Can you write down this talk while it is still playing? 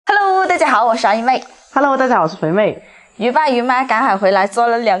大家好，我是阿姨妹。Hello， 大家好，我是肥妹。鱼爸鱼妈赶海回来，做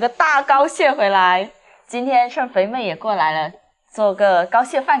了2个大膏蟹回来。今天趁肥妹也过来了，做个膏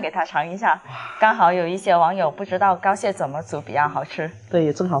蟹饭给她尝一下。刚好有一些网友不知道膏蟹怎么煮比较好吃，对，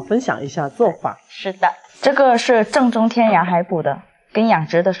也正好分享一下做法。是的，这个是正宗天然海捕的，跟养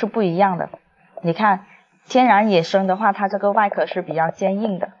殖的是不一样的。你看，天然野生的话，它这个外壳是比较坚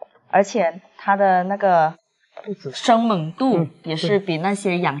硬的，而且它的那个生猛度也是比那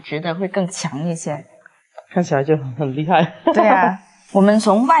些养殖的会更强一些。看起来就很厉害。对啊，我们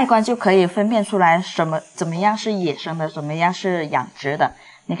从外观就可以分辨出来怎么样是野生的，怎么样是养殖的。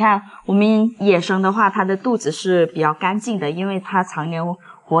你看，我们野生的话，它的肚子是比较干净的，因为它常年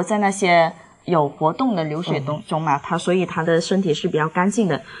活在那些有活动的流水中嘛，所以它的身体是比较干净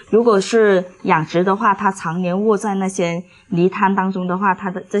的。如果是养殖的话，它常年卧在那些泥滩当中的话，它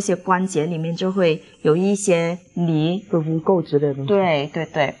的这些关节里面就会有一些泥、污垢之类的东西。对对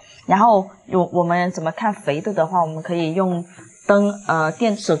对。然后我们怎么看肥的话，我们可以用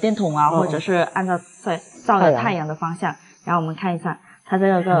手电筒啊，或者是按照照着太阳的方向，然后我们看一下它这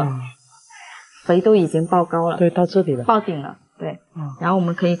个肥度已经爆高了，对，到这里了，爆顶了，对。然后我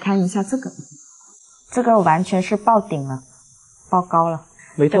们可以看一下这个完全是爆顶了，爆高了，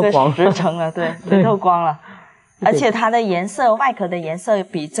没透光，这个10成了，对，没透光了。而且它的颜色，外壳的颜色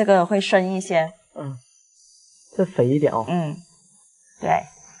比这个会深一些。这肥一点哦。对。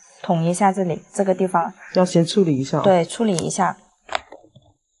捅一下这个地方，要先处理一下。对，处理一下。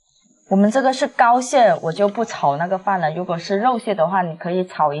我们这个是膏蟹，我就不炒那个饭了。如果是肉蟹的话，你可以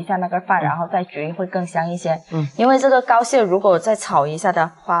炒一下那个饭，然后再焗会更香一些。因为这个膏蟹如果再炒一下的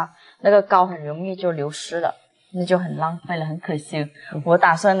话，那个膏很容易就流失了，那就很浪费了，很可惜。我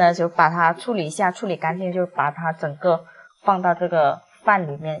打算呢就把它处理一下，处理干净就把它整个放到这个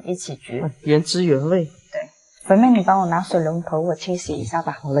饭里面一起焗，原汁原味。对。肥妹，你帮我拿水龙头，我清洗一下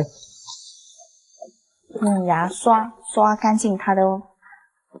吧。好嘞。用牙刷干净它的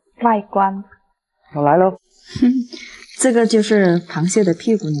外观。好，来喽。这个就是螃蟹的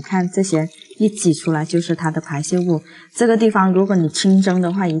屁股，你看这些一挤出来就是它的排泄物。这个地方如果你清蒸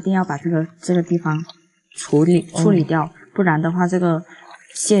的话，一定要把这个地方处理掉，不然的话这个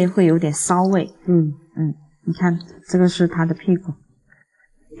蟹会有点骚味。你看这个是它的屁股。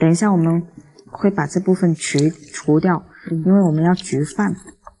等一下我们会把这部分除掉，因为我们要焗饭。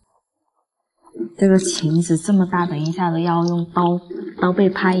这个钳子这么大，等一下都要用刀背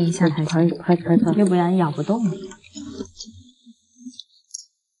拍一下才可以拍，要不然咬不动。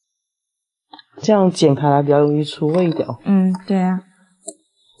这样剪开来比较容易出味一点。对啊。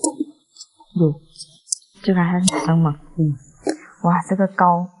这个还很生猛。哇，这个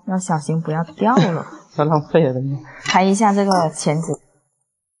膏要小心不要掉了，要浪费了。拍一下这个钳子。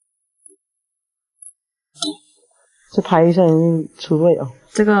这拍一下容易出味哦。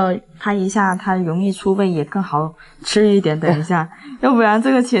这个拍一下它容易出味，也更好吃一点。等一下，要不然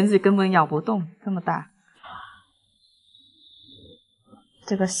这个钳子根本咬不动，这么大。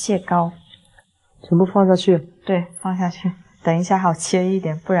这个蟹膏全部放下去。对，放下去。等一下好切一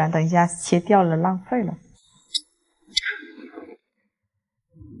点，不然等一下切掉了浪费了。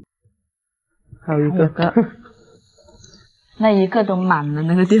还有一个，那一个都满了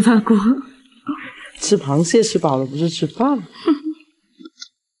那个电饭锅。吃螃蟹吃饱了，不是吃饭。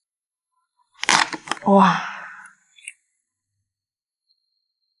哇！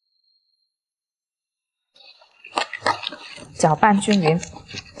搅拌均匀，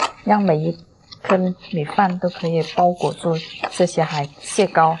让每一颗米饭都可以包裹住这些蟹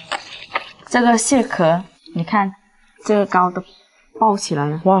膏。这个蟹壳，你看，这个膏都爆起来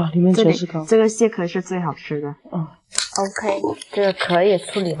了。哇，里面全是膏。这个蟹壳是最好吃的。OK， 这个壳也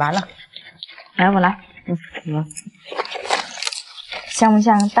处理完了。来，我来。像不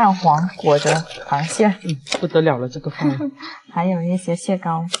像蛋黄裹着螃蟹？不得了了，这个饭。还有一些蟹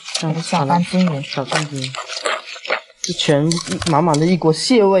膏，搅拌均匀，就全满满的一锅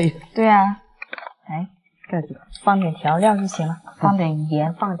蟹味。对啊，来盖子，放点调料就行了，放点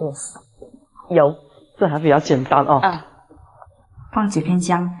盐，放点油，这还比较简单哦。放几片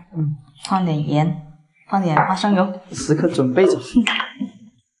姜，放点盐，放点花生油，时刻准备着。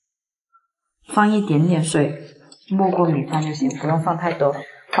放一点点水，没过米饭就行，不用放太多。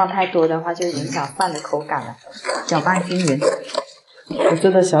放太多的话就影响饭的口感了。搅拌均匀。我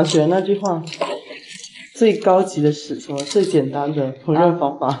真的想起了那句话：最高级的是什么？最简单的烹饪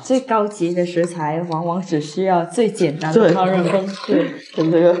方法。最高级的食材往往只需要最简单的烹饪方式。对，跟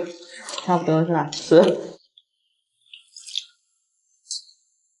这个差不多是吧？是。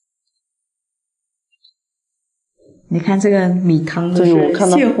你看这个米汤都是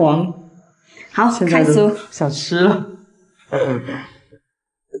蟹黄。好，开始。想吃了。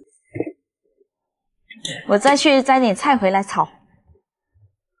我再去摘点菜回来炒。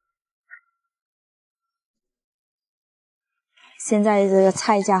现在这个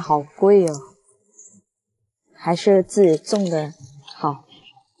菜价好贵哦，还是自己种的好。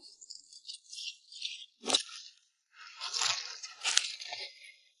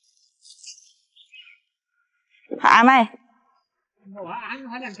阿妹，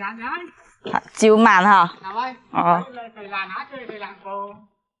招慢哈。哦。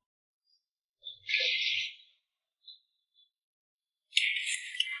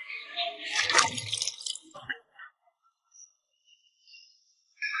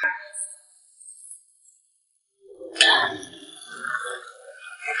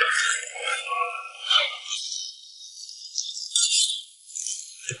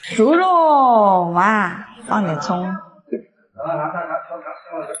熟肉，哇，放点葱，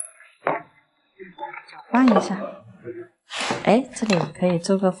拌一下。哎，这里可以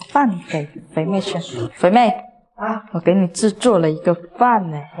做个饭给肥妹吃。肥妹啊，我给你制作了一个饭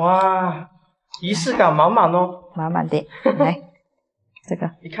呢。哇，仪式感满满哦，满满的。来，这个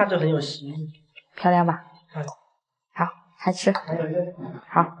一看就很有食欲，漂亮吧？漂亮。好，开吃。还有一个，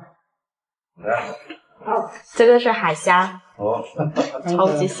好。这个是海虾，超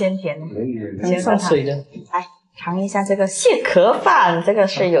级鲜甜的，先上水的。来尝一下这个蟹壳饭，这个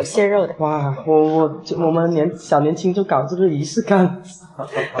是有蟹肉的。哇，我们小年轻就搞这个仪式感，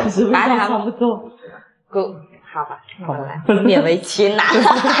其实味道差不多。好吧，好来，勉为其难。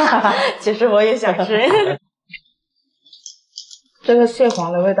其实我也想吃。这个蟹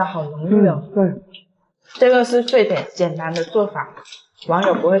黄的味道好浓郁哦。对，这个是最简单的做法。网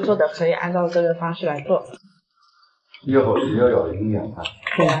友不会做的，可以按照这个方式来做，又有营养啊！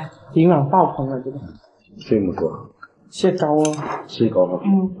对，营养爆棚了，这个。这么多。蟹膏哦。蟹膏吗？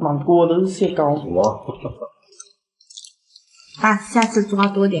满锅都是蟹膏。哇！下次抓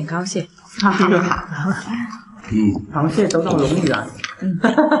多点膏蟹。哈哈哈。螃蟹都到笼里来。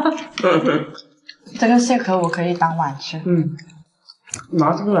这个蟹壳我可以当晚吃。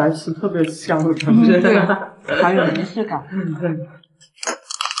拿这个来吃特别香的螃蟹。对，还有仪式感。对。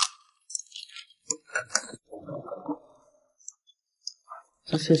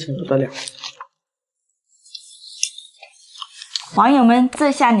这蟹钱不得了！网友们，这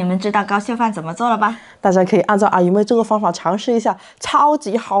下你们知道膏蟹饭怎么做了吧？大家可以按照阿姨妹这个方法尝试一下，超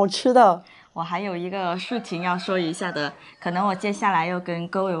级好吃的。我还有一个事情要说一下的，可能我接下来要跟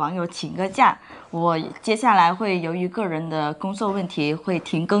各位网友请个假，我接下来会由于个人的工作问题会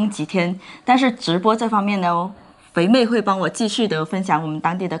停更几天，但是直播这方面呢，肥妹会帮我继续的分享我们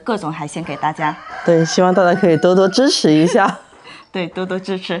当地的各种海鲜给大家。对，希望大家可以多多支持一下。对，多多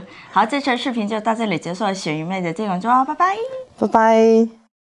支持。好，这期视频就到这里结束了，选鱼妹的这种就拜拜，拜拜。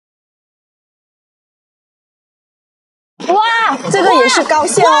哇，这个也是膏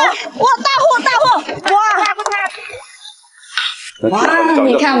蟹哦！哇，大货！哇，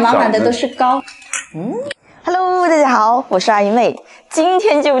你看满满的都是膏。Hello， 大家好，我是阿鱼妹。今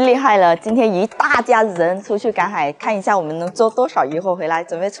天就厉害了，今天一大家人出去赶海，看一下我们能做多少鱼货回来，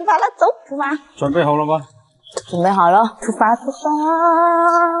准备出发了，走，出发。准备好了吗？准备好了，出发！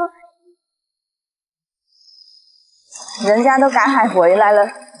人家都赶海回来了，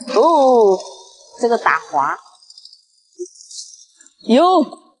哦，这个打滑，哟，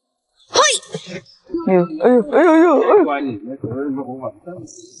嘿，哎呦！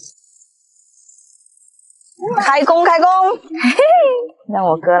开工，嘿嘿，让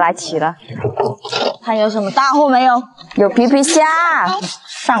我哥来起了，看有什么大货没有？有皮皮虾，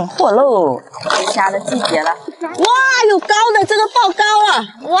上货喽！皮皮虾的季节了。哇，有膏的，这个爆膏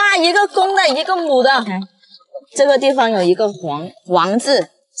了！哇，一个公的，一个母的。这个地方有一个王字，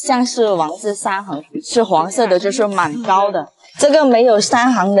像是王字3横，是黄色的，就是蛮高的。这个没有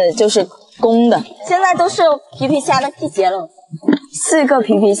3横的，就是公的。现在都是皮皮虾的季节了，4个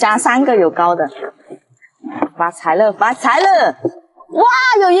皮皮虾，3个有膏的。发财了！哇，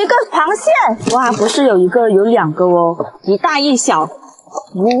有一个螃蟹！哇，不是有一个，有2个哦，一大一小。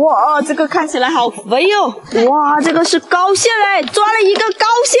哇，这个看起来好肥哦！哇，这个是膏蟹嘞，抓了一个膏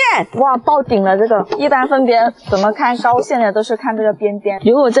蟹！哇，爆顶了！这个一般分别怎么看膏蟹呢？都是看这个边边。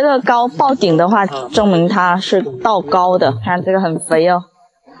如果这个膏爆顶的话，证明它是倒膏的。看这个很肥哦。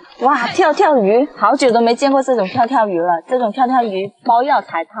哇，跳鱼，好久都没见过这种跳鱼了。这种跳鱼煲药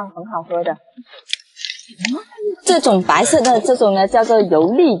材汤很好喝的。这种白色的这种呢叫做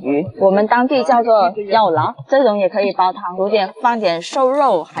油粒鱼，我们当地叫做药郎，这种也可以煲汤，放点瘦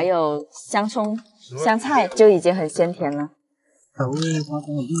肉，还有香葱、香菜，就已经很鲜甜了。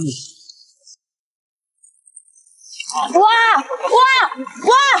哇！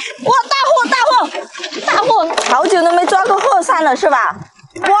大货！好久都没抓过货山了是吧？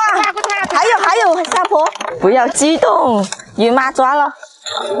哇，还有呦，下坡，不要激动，鱼妈抓了。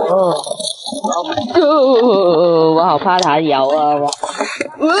我好怕它咬啊！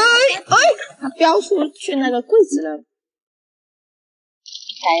它飙出去那个柜子了。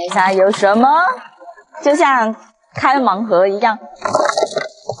看一下有什么，就像开盲盒一样。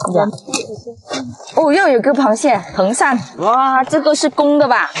哦，又有个螃蟹横上，哇，这个是公的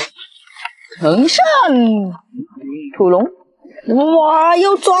吧？横上，土龙，哇，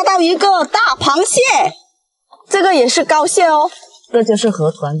又抓到一个大螃蟹，这个也是膏蟹哦。这就是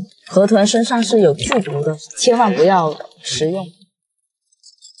河豚，河豚身上是有剧毒的，千万不要食用。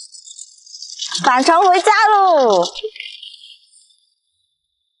返程回家喽。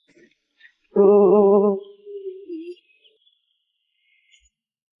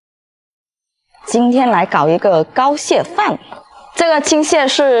今天来搞一个膏蟹饭。这个青蟹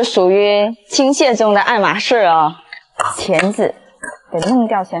是属于青蟹中的爱马仕哦。钳子给弄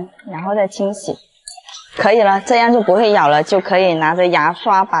掉先，然后再清洗。可以了，这样就不会咬了，就可以拿着牙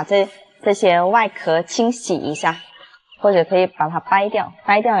刷把这些外壳清洗一下，或者可以把它掰掉，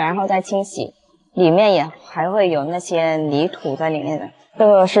然后再清洗。里面也还会有那些泥土在里面的。这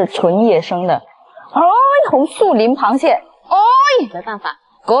个是纯野生的。哎，红树林螃蟹。哎，没办法，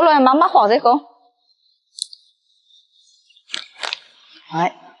过来慢慢画这个。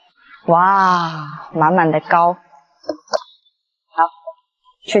哎，哇，满满的膏。好，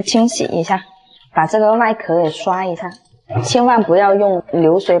去清洗一下，把这个外壳也刷一下。千万不要用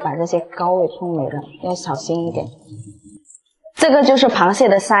流水把这些膏给冲没了，要小心一点。这个就是螃蟹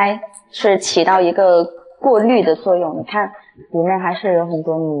的鳃，是起到一个过滤的作用。你看里面还是有很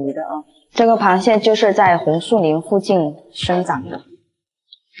多泥的啊。这个螃蟹就是在红树林附近生长的。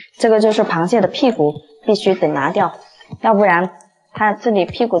这个就是螃蟹的屁股，必须得拿掉，要不然它这里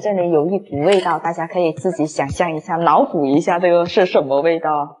屁股这里有一股味道，大家可以自己想象一下，脑补一下这个是什么味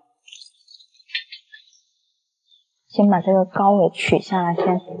道。先把这个膏给取下来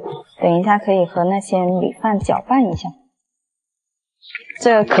先，等一下可以和那些米饭搅拌一下。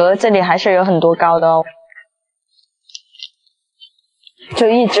这个壳这里还是有很多膏的哦，就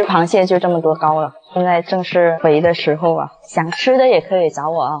一只螃蟹就这么多膏了。现在正是肥的时候啊，想吃的也可以找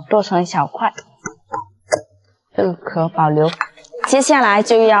我啊，剁成小块。这个壳保留。接下来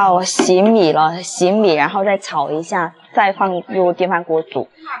就要洗米了，洗米然后再炒一下，再放入电饭锅煮，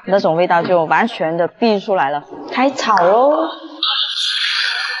那种味道就完全的逼出来了。开炒喽！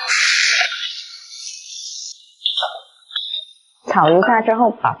炒一下之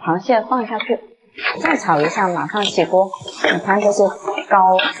后，把螃蟹放下去，再炒一下，马上起锅。你看这些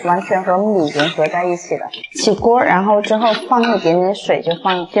膏完全和米融合在一起了。起锅，然后之后放一点点水，就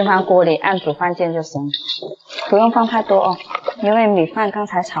放电饭锅里，按煮饭键就行，不用放太多哦，因为米饭刚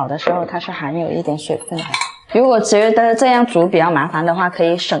才炒的时候它是含有一点水分的。如果觉得这样煮比较麻烦的话，可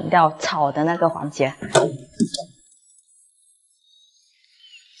以省掉炒的那个环节。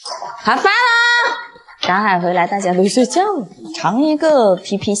好饭啦！赶海回来，大家都睡觉了。尝一个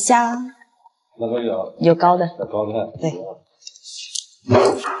皮皮虾，那个有膏的，有膏的，对。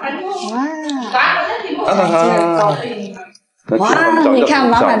哇，你看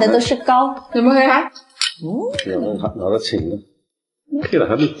满满的都是膏，怎么回事？拿得轻的，配了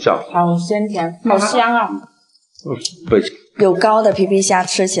还没搅，好鲜甜，好香啊！有膏的皮皮虾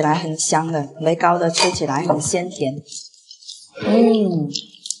吃起来很香的，没膏的吃起来很鲜甜。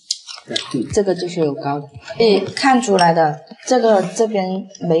这个就是有膏的，可以看出来的。这边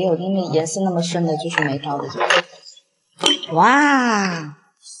没有那么颜色那么深的，就是没膏的。哇，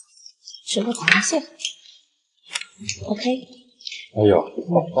吃个螃蟹 ，OK。哎呦，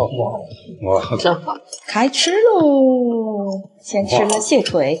哇！开吃喽！先吃了蟹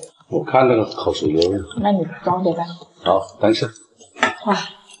腿。我看那个口水油。那你装着吧。好，等一下。哇，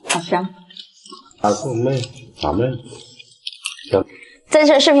好香！阿妹，这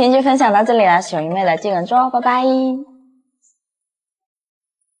次视频就分享到这里了，喜欢鱼妹的记得关注哦，拜拜。